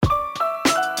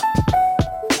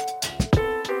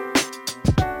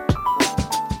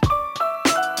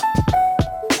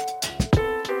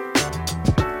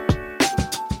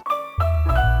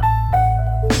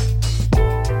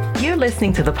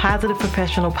listening to the Positive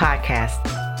Professional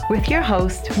Podcast with your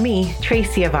host, me,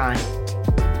 Tracy Yvonne.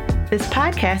 This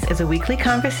podcast is a weekly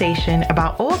conversation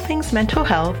about all things mental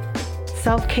health,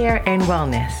 self-care, and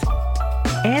wellness.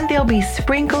 And there'll be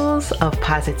sprinkles of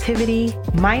positivity,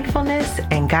 mindfulness,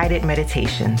 and guided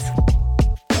meditations.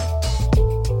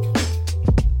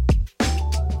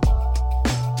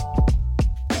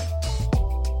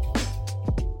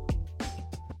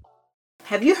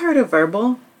 Have you heard of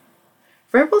Verbal?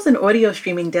 Verbal's an audio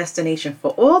streaming destination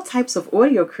for all types of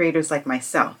audio creators like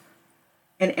myself,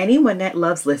 and anyone that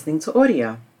loves listening to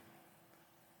audio.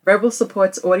 Verbal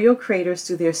supports audio creators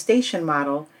through their station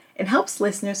model and helps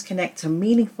listeners connect to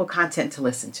meaningful content to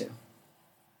listen to.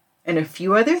 And a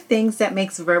few other things that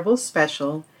makes Verbal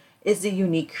special is the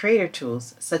unique creator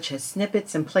tools such as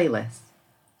snippets and playlists,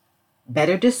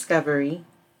 better discovery,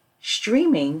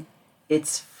 streaming,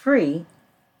 it's free,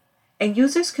 and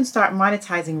users can start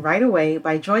monetizing right away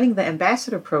by joining the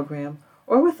Ambassador program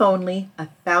or with only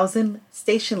 1,000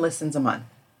 station listens a month.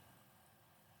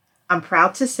 I'm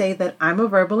proud to say that I'm a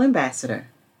Verbal Ambassador,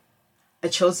 a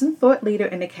chosen thought leader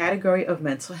in the category of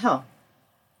mental health.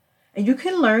 And you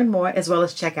can learn more as well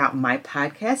as check out my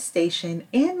podcast station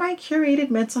and my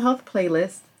curated mental health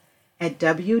playlist at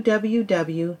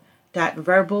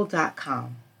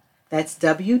www.verbal.com. That's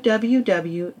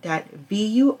www.verbl.com.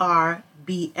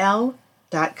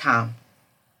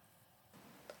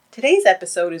 Today's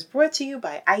episode is brought to you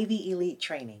by Ivy Elite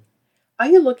Training. Are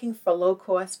you looking for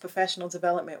low-cost professional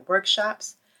development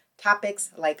workshops,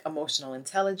 topics like emotional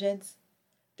intelligence,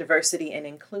 diversity and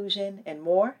inclusion, and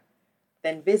more?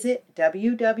 Then visit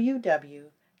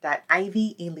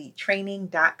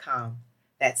www.ivyelitetraining.com.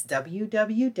 That's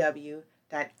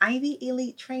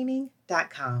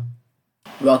www.ivyelitetraining.com.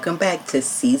 Welcome back to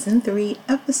Season 3,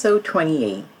 Episode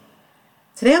 28.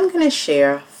 Today I'm going to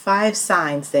share 5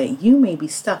 signs that you may be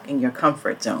stuck in your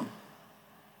comfort zone.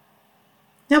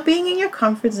 Now, being in your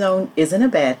comfort zone isn't a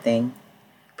bad thing,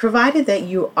 provided that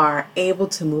you are able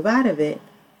to move out of it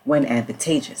when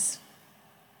advantageous.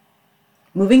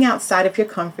 Moving outside of your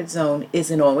comfort zone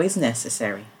isn't always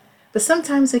necessary, but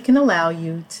sometimes it can allow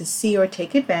you to see or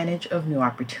take advantage of new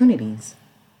opportunities.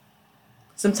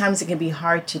 Sometimes it can be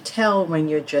hard to tell when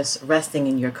you're just resting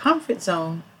in your comfort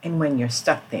zone and when you're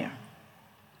stuck there.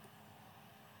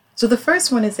 So the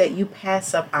first one is that you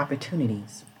pass up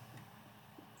opportunities.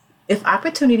 If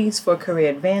opportunities for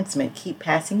career advancement keep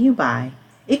passing you by,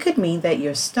 it could mean that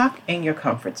you're stuck in your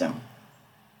comfort zone.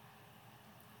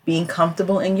 Being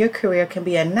comfortable in your career can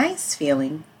be a nice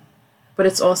feeling, but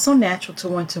it's also natural to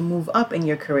want to move up in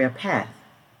your career path.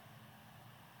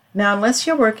 Now, unless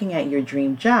you're working at your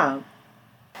dream job,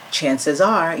 chances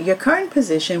are your current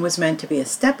position was meant to be a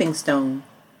stepping stone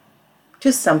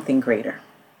to something greater.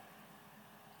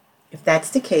 If that's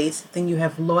the case, then you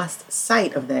have lost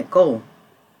sight of that goal.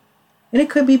 And it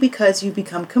could be because you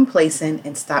become complacent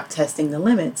and stop testing the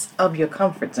limits of your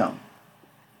comfort zone.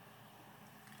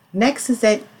 Next is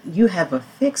that you have a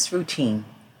fixed routine.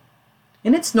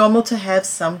 And it's normal to have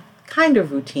some kind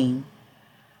of routine,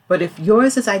 but if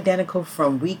yours is identical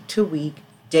from week to week,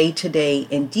 day to day,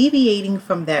 and deviating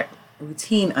from that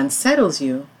routine unsettles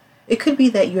you, it could be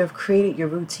that you have created your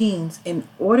routines in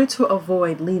order to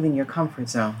avoid leaving your comfort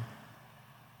zone.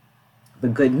 The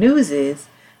good news is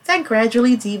that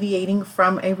gradually deviating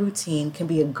from a routine can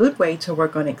be a good way to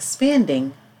work on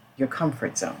expanding your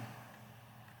comfort zone.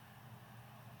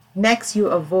 Next, you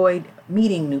avoid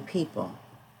meeting new people.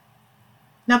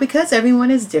 Now, because everyone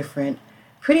is different,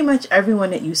 pretty much everyone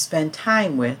that you spend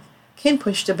time with can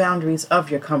push the boundaries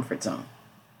of your comfort zone.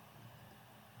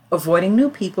 Avoiding new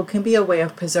people can be a way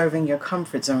of preserving your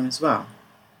comfort zone as well.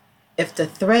 If the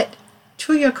threat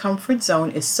to your comfort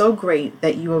zone is so great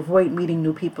that you avoid meeting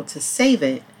new people to save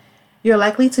it, you're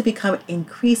likely to become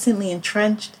increasingly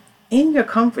entrenched in your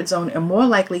comfort zone and more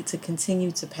likely to continue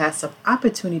to pass up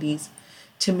opportunities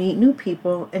to meet new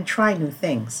people and try new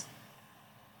things.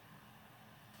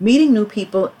 Meeting new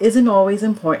people isn't always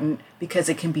important because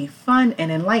it can be fun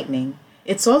and enlightening.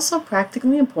 It's also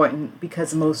practically important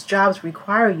because most jobs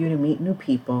require you to meet new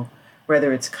people,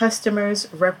 whether it's customers,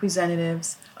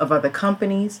 representatives of other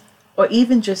companies, or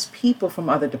even just people from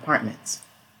other departments.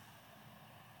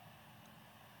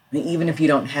 And even if you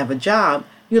don't have a job,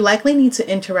 you likely need to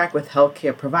interact with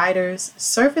healthcare providers,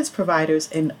 service providers,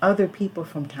 and other people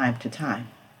from time to time.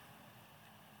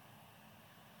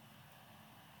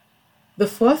 The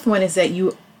fourth one is that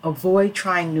you avoid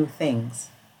trying new things.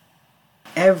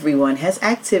 Everyone has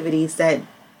activities that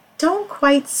don't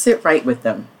quite sit right with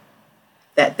them,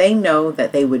 that they know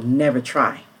that they would never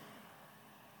try.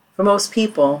 For most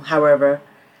people, however,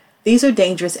 These are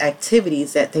dangerous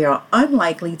activities that they are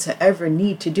unlikely to ever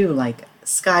need to do, like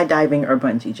skydiving or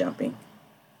bungee jumping.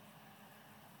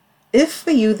 If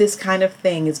for you this kind of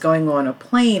thing is going on a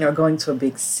plane or going to a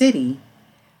big city,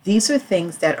 these are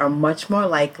things that are much more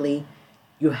likely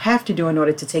you have to do in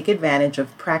order to take advantage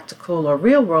of practical or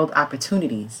real-world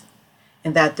opportunities,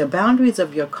 and that the boundaries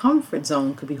of your comfort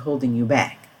zone could be holding you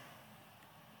back.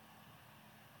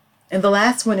 And the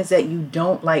last one is that you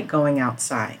don't like going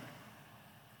outside.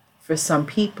 For some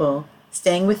people,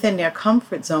 staying within their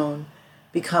comfort zone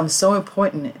becomes so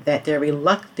important that they're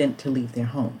reluctant to leave their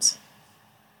homes.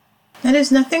 Now,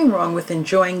 there's nothing wrong with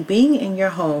enjoying being in your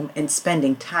home and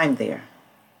spending time there.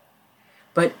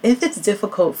 But if it's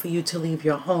difficult for you to leave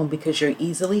your home because you're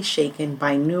easily shaken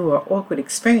by new or awkward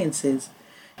experiences,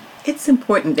 it's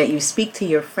important that you speak to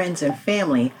your friends and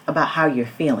family about how you're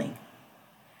feeling.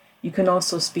 You can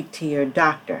also speak to your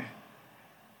doctor.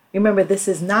 Remember, this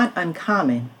is not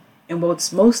uncommon, and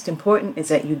what's most important is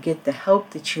that you get the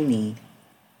help that you need.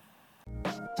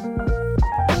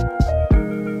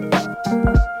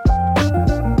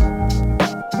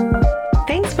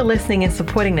 Thanks for listening and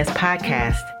supporting this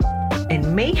podcast.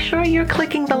 And make sure you're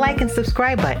clicking the like and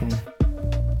subscribe button.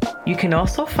 You can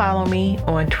also follow me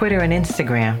on Twitter and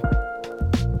Instagram.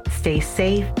 Stay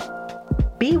safe,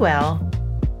 be well,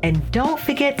 and don't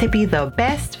forget to be the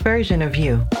best version of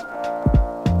you.